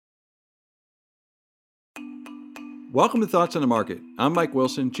Welcome to Thoughts on the Market. I'm Mike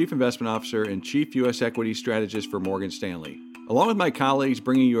Wilson, Chief Investment Officer and Chief U.S. Equity Strategist for Morgan Stanley. Along with my colleagues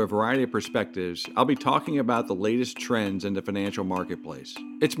bringing you a variety of perspectives, I'll be talking about the latest trends in the financial marketplace.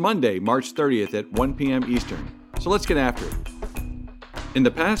 It's Monday, March 30th at 1 p.m. Eastern, so let's get after it. In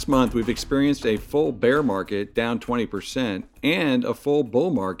the past month, we've experienced a full bear market down 20% and a full bull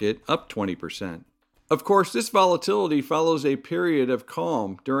market up 20%. Of course, this volatility follows a period of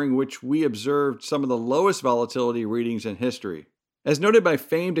calm during which we observed some of the lowest volatility readings in history. As noted by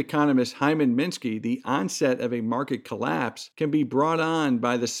famed economist Hyman Minsky, the onset of a market collapse can be brought on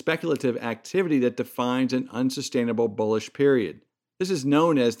by the speculative activity that defines an unsustainable bullish period. This is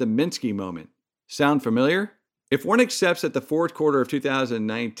known as the Minsky moment. Sound familiar? If one accepts that the fourth quarter of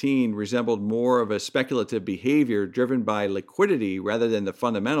 2019 resembled more of a speculative behavior driven by liquidity rather than the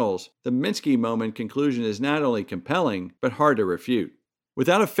fundamentals, the Minsky moment conclusion is not only compelling, but hard to refute.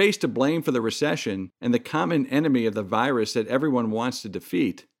 Without a face to blame for the recession and the common enemy of the virus that everyone wants to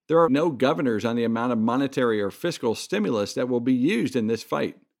defeat, there are no governors on the amount of monetary or fiscal stimulus that will be used in this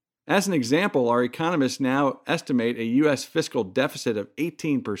fight. As an example, our economists now estimate a U.S. fiscal deficit of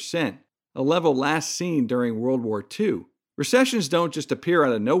 18%. A level last seen during World War II. Recessions don't just appear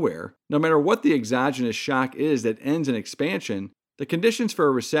out of nowhere. No matter what the exogenous shock is that ends an expansion, the conditions for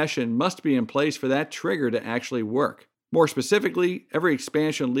a recession must be in place for that trigger to actually work. More specifically, every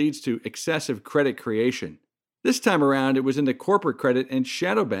expansion leads to excessive credit creation. This time around, it was into corporate credit and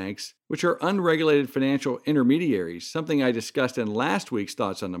shadow banks, which are unregulated financial intermediaries, something I discussed in last week's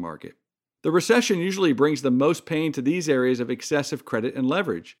Thoughts on the Market. The recession usually brings the most pain to these areas of excessive credit and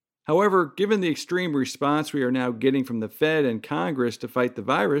leverage. However, given the extreme response we are now getting from the Fed and Congress to fight the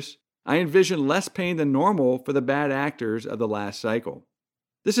virus, I envision less pain than normal for the bad actors of the last cycle.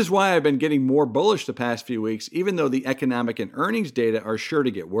 This is why I've been getting more bullish the past few weeks, even though the economic and earnings data are sure to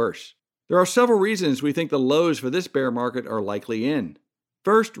get worse. There are several reasons we think the lows for this bear market are likely in.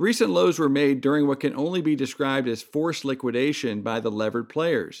 First, recent lows were made during what can only be described as forced liquidation by the levered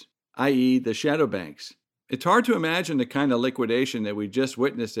players, i.e. the shadow banks. It's hard to imagine the kind of liquidation that we just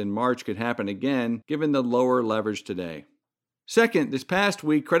witnessed in March could happen again, given the lower leverage today. Second, this past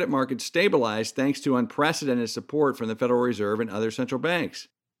week, credit markets stabilized thanks to unprecedented support from the Federal Reserve and other central banks.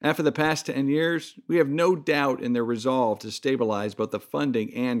 After the past 10 years, we have no doubt in their resolve to stabilize both the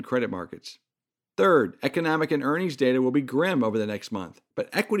funding and credit markets. Third, economic and earnings data will be grim over the next month, but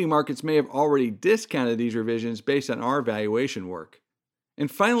equity markets may have already discounted these revisions based on our valuation work. And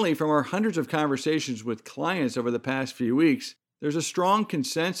finally, from our hundreds of conversations with clients over the past few weeks, there's a strong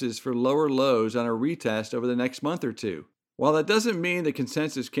consensus for lower lows on a retest over the next month or two. While that doesn't mean the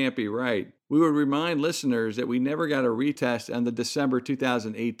consensus can't be right, we would remind listeners that we never got a retest on the December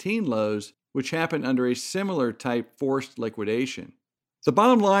 2018 lows, which happened under a similar type forced liquidation. The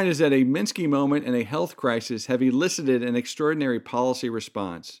bottom line is that a Minsky moment and a health crisis have elicited an extraordinary policy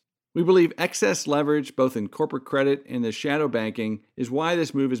response. We believe excess leverage, both in corporate credit and the shadow banking, is why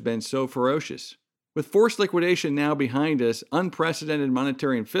this move has been so ferocious. With forced liquidation now behind us, unprecedented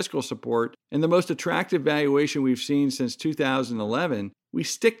monetary and fiscal support, and the most attractive valuation we've seen since 2011, we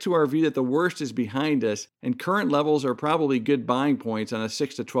stick to our view that the worst is behind us and current levels are probably good buying points on a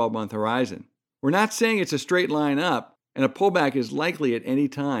 6 to 12 month horizon. We're not saying it's a straight line up, and a pullback is likely at any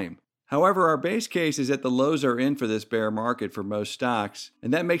time. However, our base case is that the lows are in for this bear market for most stocks,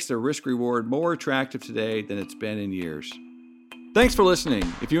 and that makes the risk-reward more attractive today than it's been in years. Thanks for listening.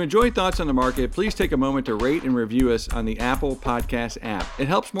 If you enjoyed Thoughts on the Market, please take a moment to rate and review us on the Apple Podcast app. It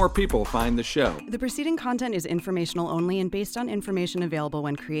helps more people find the show. The preceding content is informational only and based on information available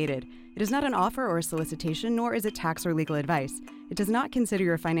when created. It is not an offer or a solicitation, nor is it tax or legal advice. It does not consider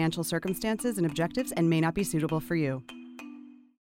your financial circumstances and objectives and may not be suitable for you.